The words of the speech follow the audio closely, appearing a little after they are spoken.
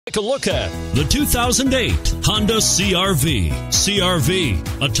Take a look at the 2008 Honda CR-V. CR-V,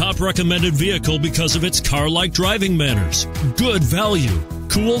 a top recommended vehicle because of its car-like driving manners, good value,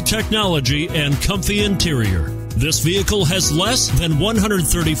 cool technology, and comfy interior. This vehicle has less than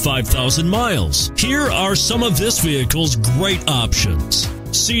 135,000 miles. Here are some of this vehicle's great options: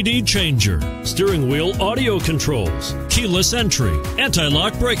 CD changer, steering wheel audio controls, keyless entry,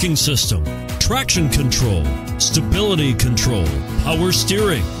 anti-lock braking system, traction control, stability control, power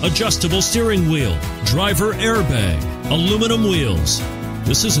steering, adjustable steering wheel, driver airbag, aluminum wheels.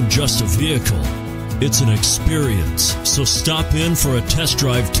 This isn't just a vehicle, it's an experience. So stop in for a test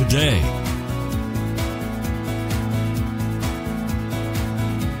drive today.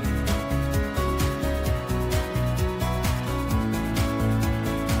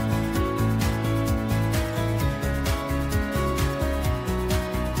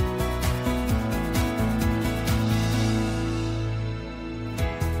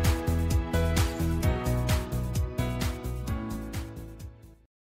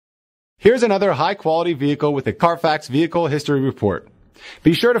 Here's another high-quality vehicle with the Carfax Vehicle History Report.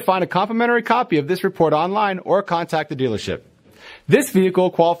 Be sure to find a complimentary copy of this report online or contact the dealership. This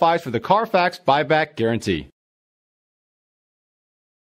vehicle qualifies for the Carfax Buyback Guarantee.